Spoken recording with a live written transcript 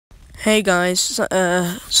Hey guys,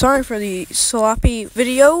 sorry for the sloppy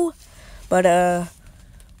video, but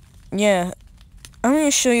yeah, I'm gonna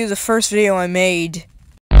show you the first video I made.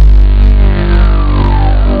 Guess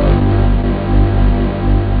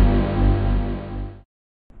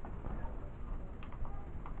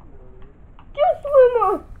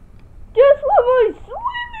what my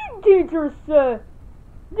swimming teacher said.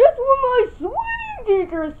 Guess what my swimming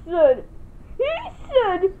teacher said. He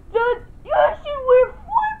said that I should wear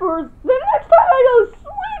flippers the next time I go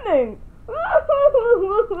swimming.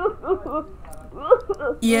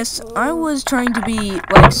 Yes, I was trying to be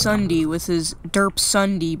like Sunday with his derp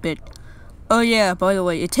Sunday bit. Oh yeah, by the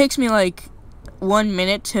way, it takes me like 1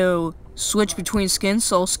 minute to switch between skins,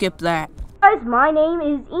 so I'll skip that. Guys, my name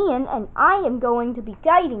is Ian, and I am going to be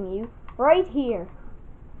guiding you right here.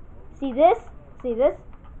 See this? See this?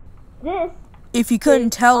 This. If you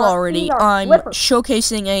couldn't tell already, I'm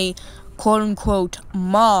showcasing a quote-unquote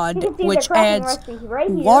mod which adds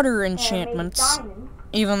water enchantments,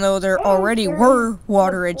 even though there already were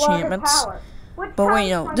water enchantments. But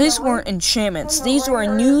wait, no, these weren't enchantments. These were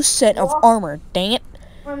a new set of armor, dang it.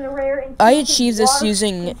 I achieved this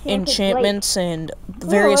using enchantments and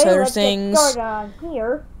various other things,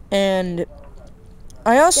 and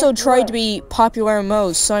I also tried to be popular in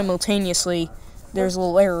modes simultaneously. There's a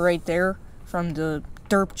little error right there from the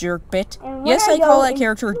derp jerk bit. Yes, I call that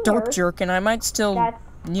character derp jerk, and I might still,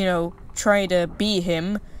 you know, try to be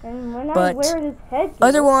him, but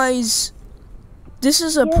otherwise, this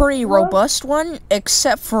is a pretty robust one,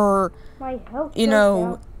 except for, you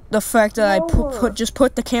know, the fact that I just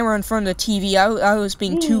put the camera in front of the TV. I was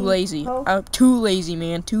being too lazy. Too lazy,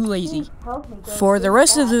 man. Too lazy. For the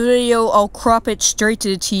rest of the video, I'll crop it straight to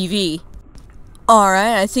the TV.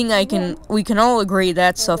 Alright, I think we can all agree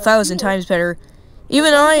that's 1,000 times better.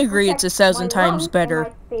 Even I agree it's 1,000 times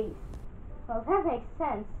better. Well, that makes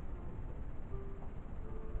sense.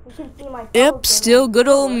 Yep, still good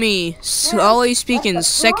old me. Always speaking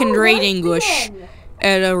second-rate English.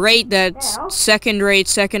 At a rate that's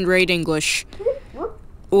second-rate English.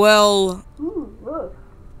 Well,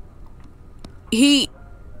 he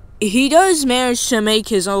does manage to make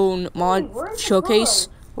his own mod showcase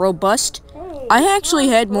robust. I actually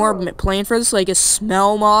had more planned for this, like a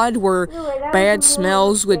smell mod where bad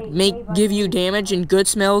smells would give you damage and good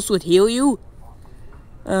smells would heal you.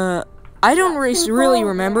 I don't really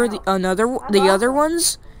remember the other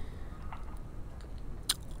ones.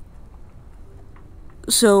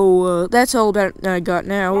 So, that's all that I got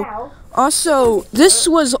now. Also, this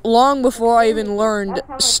was long before I even learned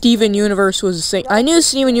Steven Universe was a thing. I knew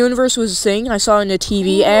Steven Universe was a thing. I saw it in a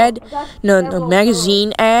TV ad, no,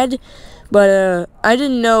 magazine ad, but I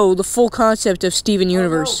didn't know the full concept of Steven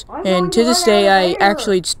Universe. And to this day, I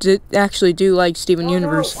actually do like Steven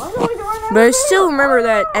Universe. But I still remember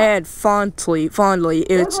that ad fondly.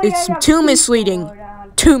 It's too misleading.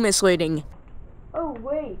 Too misleading.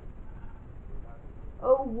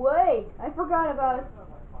 Oh wait, I forgot about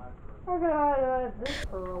this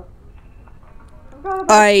pearl.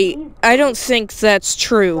 I don't think that's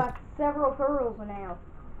true. Got several pearls now.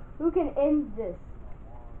 Who can end this?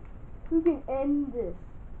 Who can end this?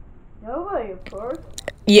 Nobody, of course.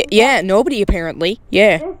 Yeah, nobody apparently.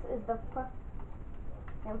 Yeah. This is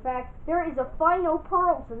in fact, there is a final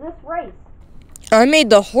pearl to this race. I made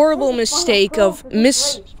the horrible mistake of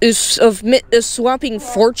swapping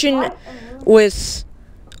fortune with,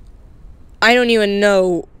 I don't even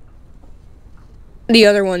know the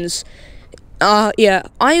other ones. Yeah,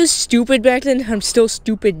 I was stupid back then. I'm still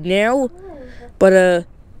stupid now, but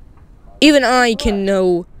even I can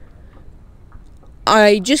know.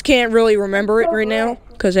 I just can't really remember it right now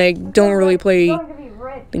because I don't really play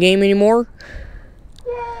the game anymore.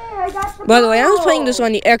 By the way, I was playing this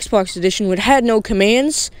on the Xbox edition, which had no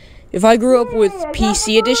commands. If I grew up with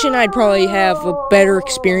PC edition, I'd probably have a better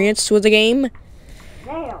experience with the game.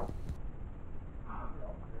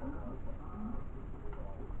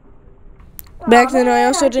 Back then, I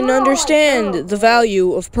also didn't understand the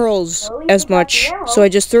value of pearls as much, so I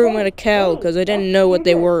just threw them at a cow because I didn't know what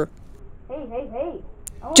they were. Hey.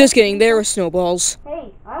 Just kidding, they were snowballs.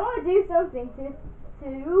 Hey, I want to do something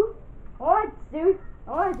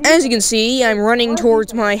As you can see, I'm running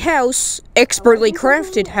towards my house, expertly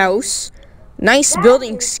crafted house. Nice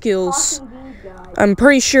building skills. I'm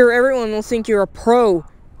pretty sure everyone will think you're a pro.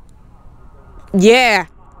 Yeah.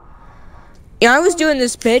 Yeah, I was doing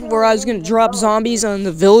this bit where I was going to drop zombies on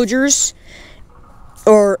the villagers,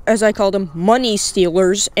 or as I call them, money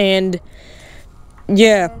stealers, and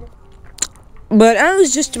yeah. But I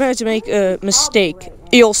was just about to make a mistake.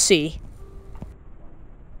 You'll see.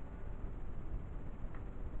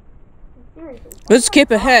 Let's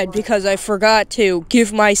skip ahead because I forgot to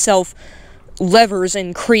give myself levers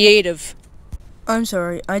in creative. I'm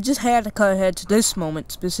sorry, I just had to cut ahead to this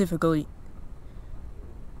moment specifically.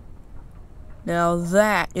 Now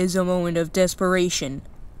that is a moment of desperation.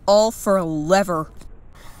 All for a lever.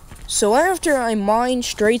 So after I mined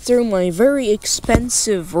straight through my very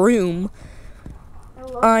expensive room,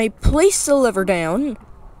 I placed the lever down.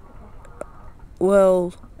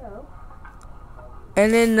 Well,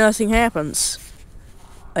 and then nothing happens.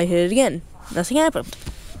 I hit it again. Nothing happened.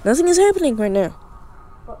 Nothing is happening right now.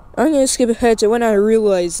 I'm gonna skip ahead to when I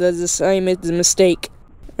realized that I made the mistake.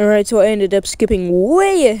 Alright, so I ended up skipping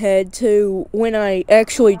way ahead to when I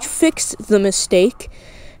actually fixed the mistake.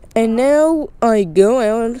 And now I go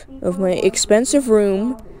out of my expensive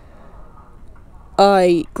room.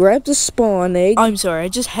 I grab the spawn egg. I'm sorry, I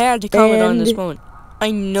just had to comment on this moment.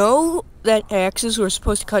 I know that axes were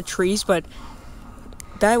supposed to cut trees, but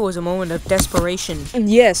that was a moment of desperation.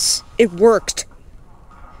 Yes, it worked.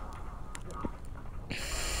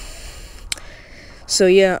 So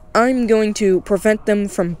yeah, I'm going to prevent them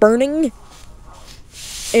from burning.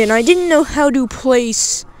 And I didn't know how to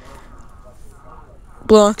place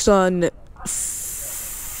blocks on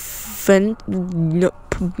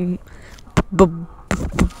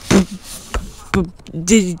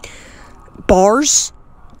bars.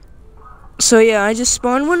 So yeah, I just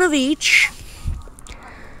spawned one of each.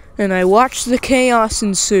 And I watched the chaos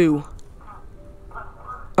ensue.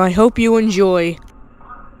 I hope you enjoy.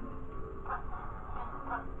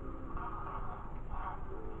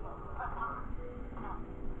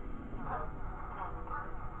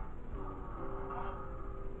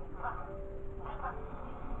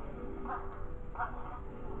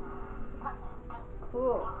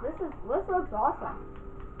 Cool. This looks awesome.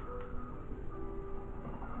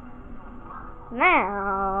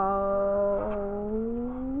 Now